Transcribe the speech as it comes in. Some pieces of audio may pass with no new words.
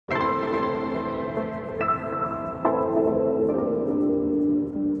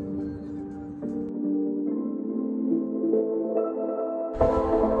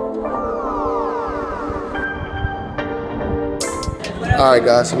Alright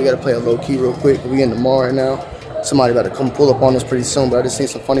guys, so we gotta play a low key real quick. We in the mall right now. Somebody about to come pull up on us pretty soon, but I just seen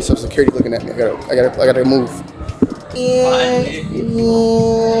some funny stuff. Security looking at me. I gotta move.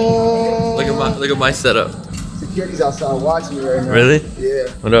 Look at my setup. Security's outside watching me right now. Really? Yeah.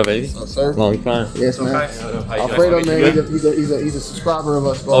 What up, baby? Oh, sir. Long time. Yes, man. Alfredo, man, he's a subscriber of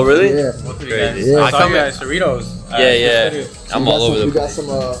us. Bro. Oh, really? Yeah. Crazy. Yeah. I saw you guys Doritos. Yeah. I'm all over the We got place. some.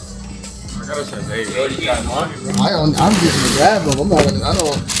 I got us a I'm just gonna grab them. I'm not gonna. I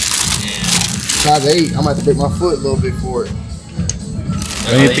don't. Size 8. I'm gonna have to break my foot a little bit for it.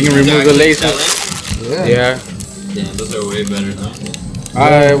 Anything to remove the laces? Yeah. Damn, those are way better,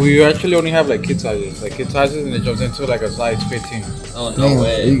 huh? We actually only have like kid sizes, and it jumps into like a size 15. Oh, no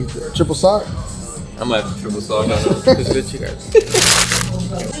way. Triple sock? I might have to triple sock on it. Just let you guys.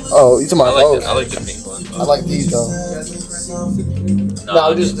 Oh, you talking about those? I like the pink one. I like these though.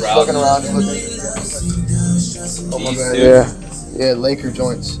 No, just looking around. Oh my bad. Yeah, Laker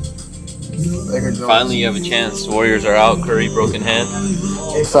joints. Finally, you have a chance. Warriors are out. Curry broken hand.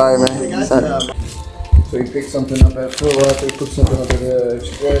 Sorry, man. Sorry. So you picked something up at Full Rock. They put something up at the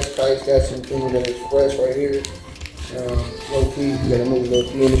Express. Qias got something at the Express right here. Low key, you gotta move low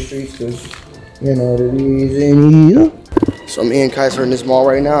key in the streets because you know what it is. So me and Qias are in this mall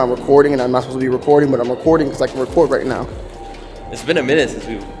right now. I'm recording, and I'm not supposed to be recording, but I'm recording because I can record right now. It's been a minute since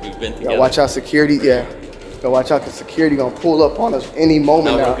we've been together. Gotta watch out, security. Yeah. Gotta watch out because security gonna pull up on us any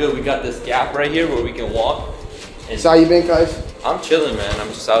moment now. We're good. We got this gap right here where we can walk. So how you been, Qias? I'm chilling, man. I'm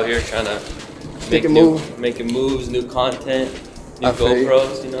just out here trying to making moves, new content, new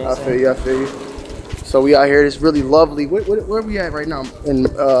GoPros. You know what I'm saying? I feel you. So we out here. It's really lovely. Where are we at right now? In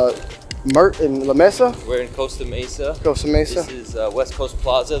La Mesa? We're in Costa Mesa. Costa Mesa. This is West Coast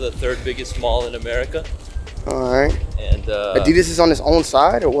Plaza, the 3rd biggest mall in America. All right. And Adidas is on its own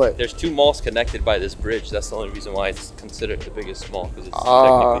side or what? There's 2 malls connected by this bridge. That's the only reason why it's considered the biggest mall, because it's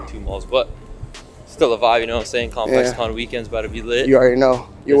technically 2 malls. But still a vibe, you know what I'm saying? ComplexCon weekend's about to be lit. You already know.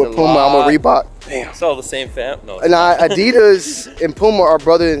 You're with Puma, I'm with Reebok. Damn. It's all the same fam. No. Nah, Adidas and Puma are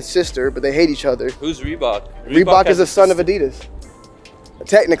brother and sister, but they hate each other. Who's Reebok? Reebok is a son of Adidas.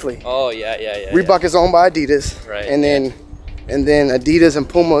 Technically. Oh yeah. Reebok is owned by Adidas. Right. And then Adidas and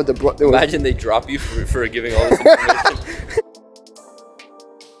Puma. Imagine they drop you for giving all this information.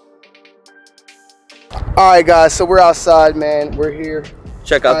 All right, guys. So we're outside, man. We're here.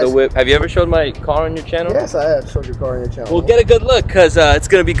 Check out the whip. Have you ever showed my car on your channel? Yes, I have showed your car on your channel. Well, get a good look, cause it's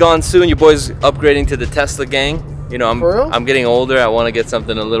gonna be gone soon. Your boy's upgrading to the Tesla gang. You know, I'm getting older. I want to get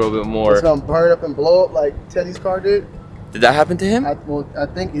something a little bit more. It's gonna burn up and blow up like Teddy's car did. Did that happen to him? I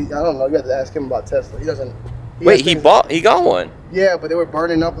think I don't know. You have to ask him about Tesla. He doesn't. Wait, he got one. Yeah, but they were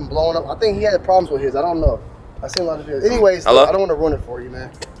burning up and blowing up. I think he had problems with his. I don't know. I've seen a lot of videos. Anyways, hello? I don't want to ruin it for you, man.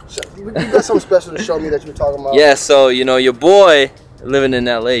 You got something special to show me that you were talking about. Yeah, so you know your boy living in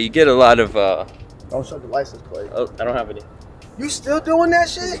LA, you get a lot of. Don't show the license plate. Oh, I don't have any. You still doing that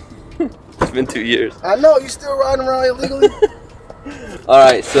shit? It's been 2 years. I know you still riding around illegally. All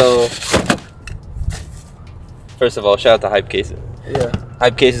right, so first of all, shout out to Hype Cases. Yeah.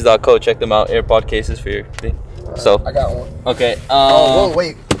 Hypecases.co. Check them out. AirPod cases for your thing. So I got one. Okay. Oh,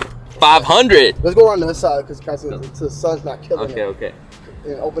 wait. 500. Let's go around the other side because the sun's not killing it. Okay.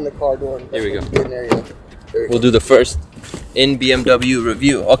 And open the car door. Here we go. Get in there, yeah. We'll do the first in BMW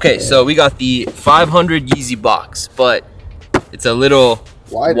review. Okay, so we got the 500 Yeezy box, but it's a little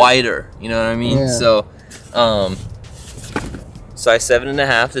wider. You know what I mean? Yeah. So, size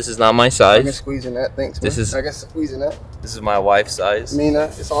 7.5. This is not my size. I can squeeze in that. Thanks, man. I can squeeze in that. This is my wife's size.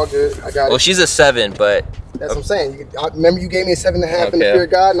 Mina, it's all good. I got it. Well, she's a 7, but that's what I'm saying. Remember you gave me a 7.5 in the fear of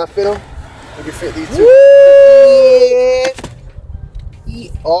God, and I fit them. You can fit these two.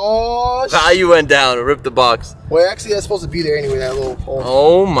 Oh, shit. How you went down and ripped the box. Well, actually, that's supposed to be there anyway, that little hole.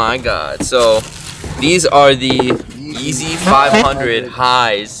 Oh my God. So, these are the Yeezy 500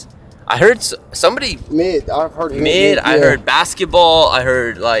 highs. I heard somebody... Mid. I've heard mid. I heard basketball. I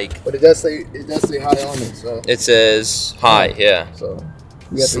heard like... But it does say high on it, so... It says high, yeah. So...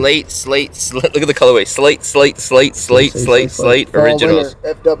 Slate. Look at the colorway. Slate. Originals.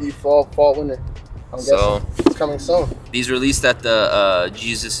 FW, fall, winter. So it's coming soon. These released at the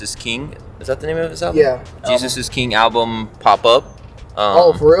Jesus is King. Is that the name of his album? Yeah. Jesus is King album pop-up.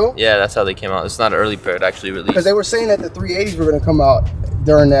 Oh, for real? Yeah, that's how they came out. It's not an early pair. It actually released. Because they were saying that the 380s were going to come out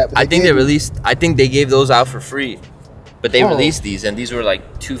during that. I think they gave those out for free. But they released these, and these were like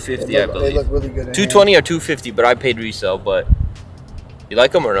 $250, I believe. They look really good. $220 or $250, but I paid resale. But you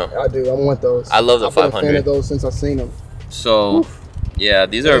like them or no? I do. I want those. I love the 500. I've been a fan of those since I've seen them. So, yeah,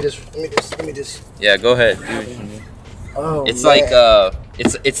 these are. Let me just. Yeah, go ahead. Oh, it's like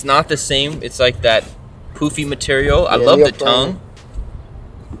it's not the same. It's like that poofy material. I love the tongue.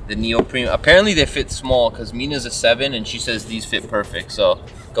 the neoprene. Apparently they fit small because Mina's a 7 and she says these fit perfect. So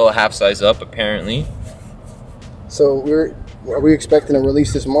go a half size up apparently. So are we expecting a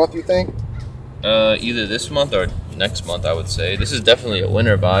release this month, you think? Either this month or next month, I would say. This is definitely a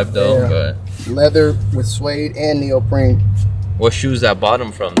winter vibe though. Yeah. But leather with suede and neoprene. What shoe is that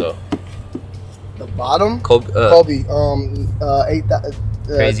bottom from though? The bottom? Kobe. 8.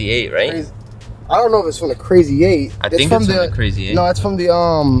 Crazy 8, right? Crazy. I don't know if it's from the Crazy 8. I think it's from the Crazy 8. No, it's from the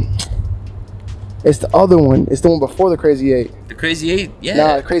it's the other one. It's the one before the Crazy 8. The Crazy 8, yeah.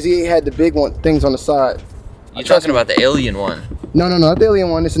 Nah, the Crazy 8 had the big one things on the side. You're talking about the alien one. No, not the alien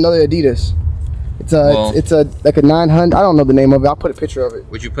one. It's another Adidas. It's like a 900. I don't know the name of it. I'll put a picture of it.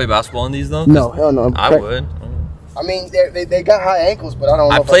 Would you play basketball in these though? No, hell no. I would. I mean, they got high ankles, but I don't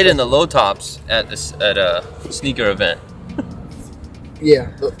know. I played in the low tops at a sneaker event.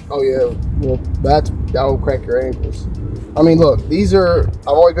 Yeah. Oh yeah. Well, that will crack your ankles. I mean, look, these are. I've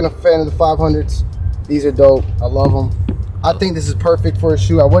always been a fan of the 500s. These are dope. I love them. I think this is perfect for a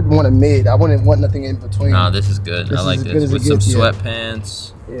shoe. I wouldn't want a mid. I wouldn't want nothing in between. Nah, this is good. I like this with some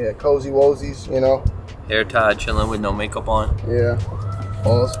sweatpants. Yeah, cozy wozies, you know. Hair tied, chilling with no makeup on. Yeah.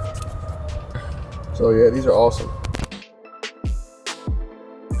 Awesome. So yeah, these are awesome.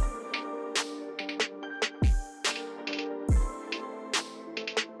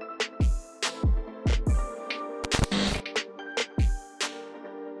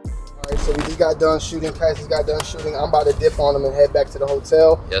 So we just got done shooting. Qias just got done shooting. I'm about to dip on him and head back to the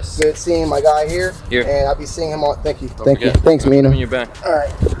hotel. Yes. Good seeing my guy here. And I'll be seeing him on. Thank you. Thank you. Thanks, Mina. In your back. All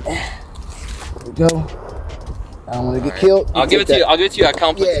right. Here we go. I don't want to get killed. I'll give it to you. I'll give it to you at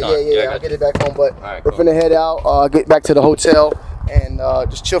COMPLEXCON. Yeah. I'll get it back home. But we're cool. finna head out. Get back to the hotel and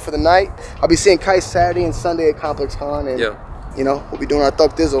just chill for the night. I'll be seeing Qias Saturday and Sunday at COMPLEXCON. And you know, we'll be doing our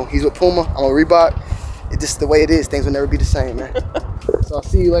Thug Thizzle. He's with Puma. I'm on Reebok. It's just the way it is. Things will never be the same, man. So I'll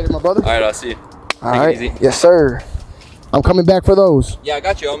see you later, my brother. All right, I'll see you. All right. Take it easy. Yes, sir. I'm coming back for those. Yeah, I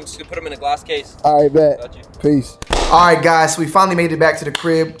got you. I'm just gonna put them in a glass case. All right, bet. Got you. Peace. All right, guys. So we finally made it back to the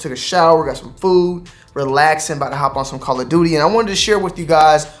crib. Took a shower. Got some food. Relaxing. About to hop on some Call of Duty. And I wanted to share with you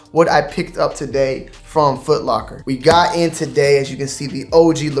guys what I picked up today from Foot Locker. We got in today, as you can see, the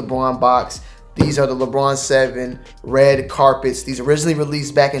OG LeBron box. These are the LeBron 7 red carpets. These originally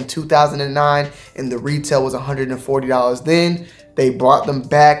released back in 2009, and the retail was $140 then. They brought them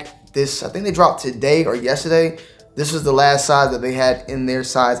back. I think they dropped today or yesterday. This was the last size that they had in their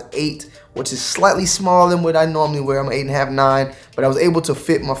size 8, which is slightly smaller than what I normally wear. I'm 8.5, 9, but I was able to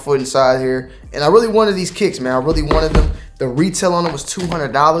fit my foot inside here. And I really wanted these kicks, man. I really wanted them. The retail on them was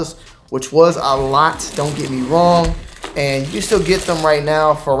 $200, which was a lot, don't get me wrong. And you can still get them right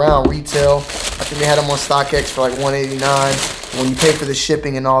now for around retail. I think they had them on StockX for like $189. When you pay for the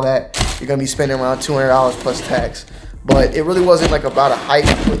shipping and all that, you're gonna be spending around $200 plus tax. But it really wasn't like about a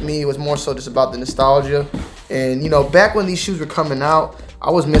hype with me. It was more so just about the nostalgia. And you know, back when these shoes were coming out,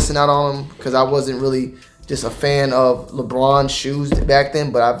 I was missing out on them because I wasn't really just a fan of LeBron shoes back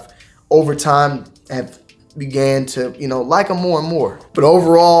then. But I've over time have began to, you know, like them more and more. But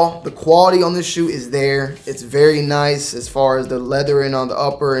overall, the quality on this shoe is there. It's very nice as far as the leathering on the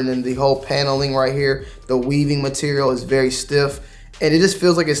upper, and then the whole paneling right here. The weaving material is very stiff, and it just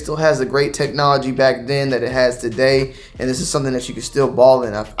feels like it still has the great technology back then that it has today. And this is something that you can still ball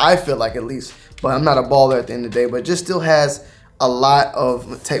in. I feel like, at least, but I'm not a baller at the end of the day, but it just still has a lot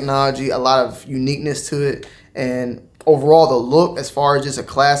of technology, a lot of uniqueness to it. And overall, the look, as far as just a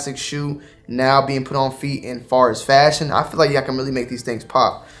classic shoe now being put on feet, and far as fashion, I feel like y'all can really make these things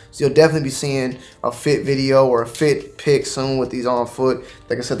pop. So you'll definitely be seeing a fit video or a fit pic soon with these on foot.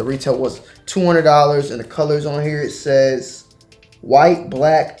 Like I said, the retail was $200, and the colors on here, it says white,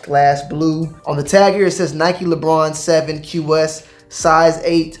 black, glass blue. On the tag here, it says Nike LeBron 7 QS, size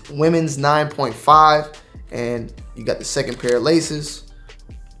 8, women's 9.5. And you got the second pair of laces,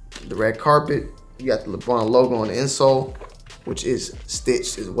 the red carpet. You got the LeBron logo on the insole, which is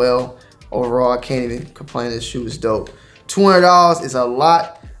stitched as well. Overall, I can't even complain. This shoe is dope. $200 is a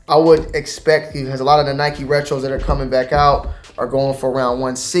lot. I would expect, because a lot of the Nike retros that are coming back out are going for around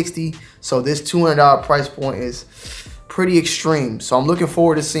 $160. So this $200 price point is pretty extreme. So I'm looking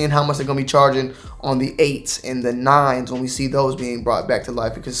forward to seeing how much they're gonna be charging on the 8s and the 9s when we see those being brought back to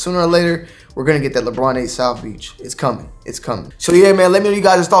life, because sooner or later we're gonna get that LeBron 8 South Beach. It's coming. It's coming. So yeah, man, let me know you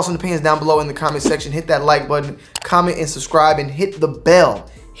guys' thoughts and opinions down below in the comment section. Hit that like button, comment and subscribe, and hit the bell.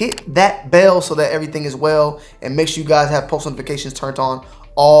 Hit that bell so that everything is well, and make sure you guys have post notifications turned on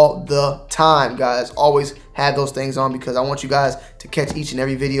all the time, guys. Always have those things on, because I want you guys to catch each and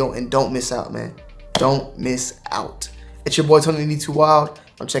every video, and don't miss out, man. Don't miss out. It's your boy Tony Too Wild.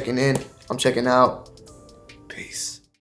 I'm checking in. I'm checking out. Peace.